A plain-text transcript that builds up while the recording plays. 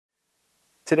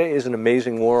Today is an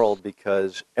amazing world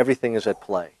because everything is at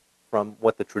play, from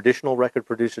what the traditional record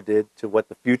producer did to what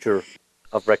the future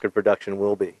of record production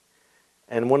will be.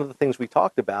 And one of the things we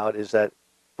talked about is that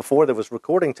before there was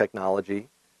recording technology,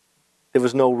 there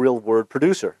was no real word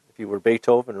producer. If you were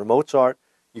Beethoven or Mozart,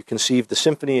 you conceived the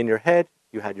symphony in your head,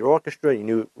 you had your orchestra, you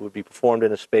knew it would be performed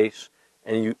in a space,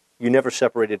 and you never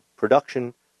separated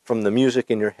production from the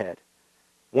music in your head.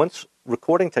 Once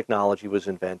recording technology was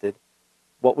invented,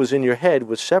 what was in your head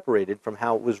was separated from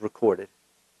how it was recorded.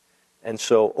 And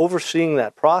so overseeing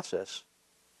that process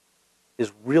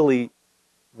is really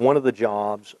one of the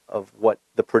jobs of what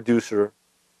the producer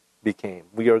became.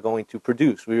 We are going to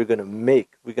produce, we are going to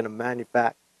make, we're going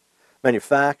to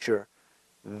manufacture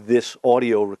this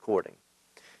audio recording.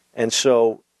 And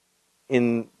so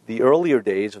in the earlier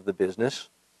days of the business,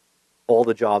 all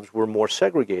the jobs were more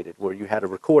segregated, where you had a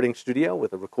recording studio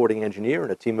with a recording engineer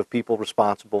and a team of people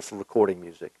responsible for recording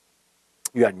music.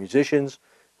 You had musicians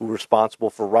who were responsible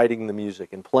for writing the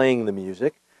music and playing the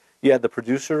music. You had the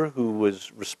producer who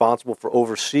was responsible for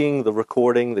overseeing the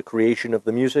recording, the creation of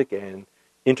the music, and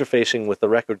interfacing with the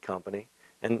record company,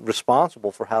 and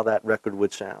responsible for how that record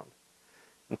would sound.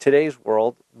 In today's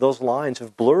world, those lines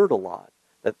have blurred a lot,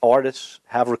 that artists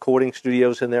have recording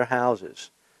studios in their houses.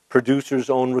 Producers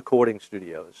own recording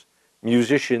studios.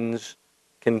 Musicians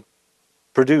can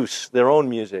produce their own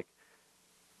music.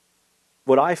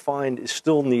 What I find is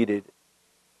still needed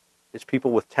is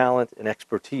people with talent and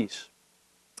expertise,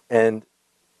 and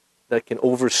that can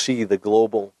oversee the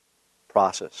global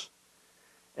process.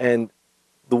 And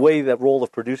the way that role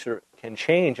of producer can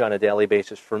change on a daily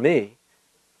basis for me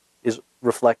is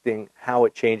reflecting how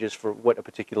it changes for what a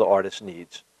particular artist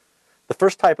needs. The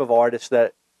first type of artist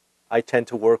that I tend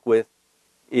to work with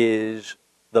is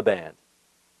the band.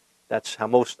 That's how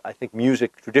most, I think,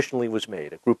 music traditionally was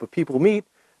made. A group of people meet,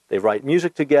 they write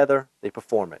music together, they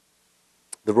perform it.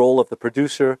 The role of the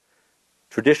producer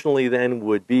traditionally then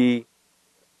would be,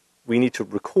 we need to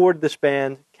record this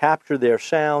band, capture their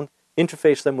sound,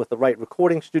 interface them with the right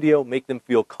recording studio, make them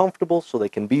feel comfortable so they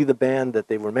can be the band that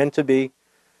they were meant to be,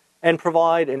 and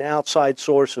provide an outside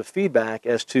source of feedback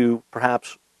as to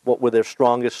perhaps what were their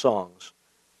strongest songs.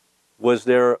 Was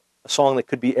there a song that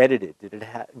could be edited? Did it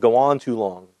go on too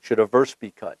long? Should a verse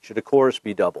be cut? Should a chorus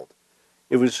be doubled?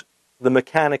 It was the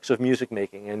mechanics of music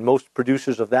making, and most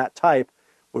producers of that type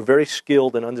were very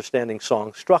skilled in understanding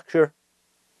song structure.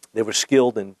 They were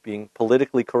skilled in being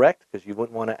politically correct, because you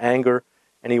wouldn't want to anger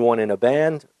anyone in a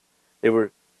band. They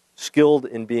were skilled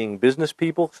in being business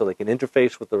people, so they can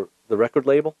interface with the record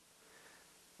label.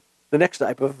 The next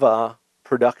type of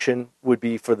production would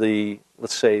be for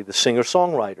let's say, the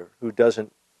singer-songwriter who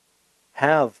doesn't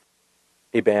have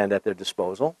a band at their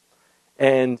disposal.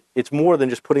 And it's more than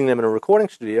just putting them in a recording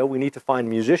studio. We need to find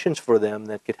musicians for them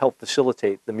that could help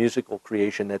facilitate the musical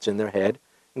creation that's in their head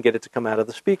and get it to come out of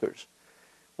the speakers.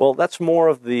 Well, that's more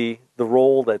of the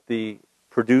role that the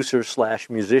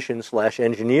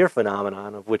producer/musician/engineer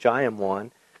phenomenon, of which I am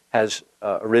one, has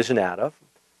arisen out of,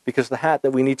 because the hat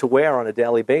that we need to wear on a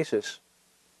daily basis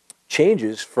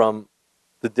changes from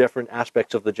the different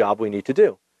aspects of the job we need to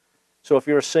do. So if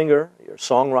you're a singer, you're a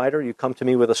songwriter, you come to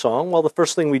me with a song, well, the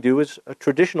first thing we do is a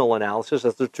traditional analysis,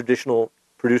 as the traditional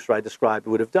producer I described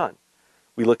would have done.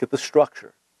 We look at the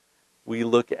structure. We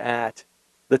look at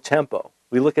the tempo.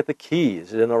 We look at the key.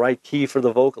 Is it in the right key for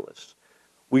the vocalist?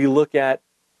 We look at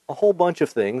a whole bunch of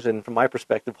things, and from my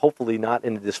perspective, hopefully not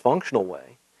in a dysfunctional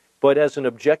way, but as an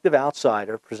objective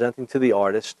outsider presenting to the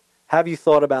artist, have you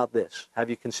thought about this? Have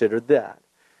you considered that?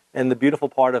 And the beautiful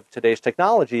part of today's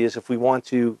technology is if we want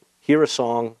to hear a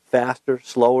song faster,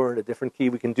 slower, in a different key,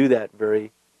 we can do that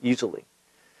very easily.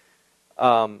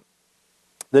 The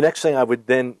next thing I would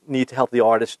then need to help the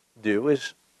artist do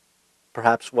is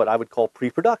perhaps what I would call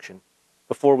pre-production.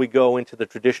 Before we go into the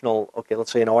traditional, okay,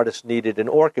 let's say an artist needed an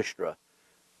orchestra.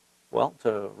 Well,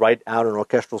 to write out an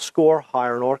orchestral score,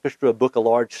 hire an orchestra, book a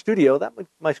large studio, that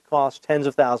might cost tens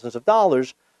of thousands of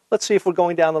dollars. Let's see if we're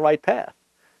going down the right path.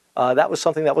 That was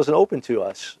something that wasn't open to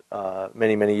us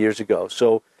many, many years ago.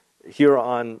 So here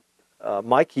on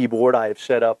my keyboard, I have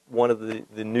set up one of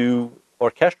the new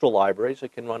orchestral libraries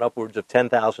that can run upwards of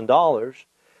 $10,000.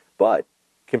 But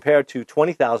compared to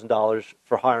 $20,000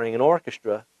 for hiring an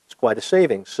orchestra, it's quite a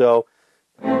savings. So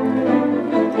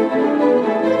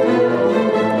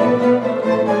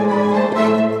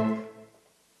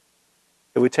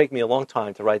it would take me a long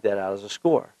time to write that out as a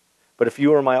score. But if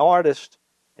you were my artist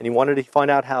and you wanted to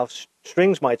find out how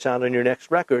strings might sound on your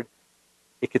next record,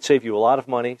 it could save you a lot of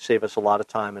money, save us a lot of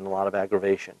time and a lot of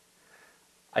aggravation.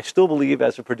 I still believe,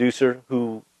 as a producer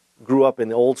who grew up in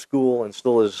the old school and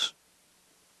still is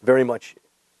very much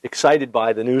excited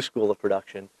by the new school of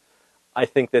production. I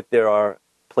think that there are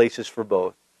places for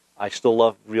both. I still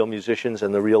love real musicians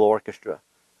and the real orchestra,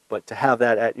 but to have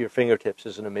that at your fingertips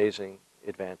is an amazing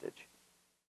advantage.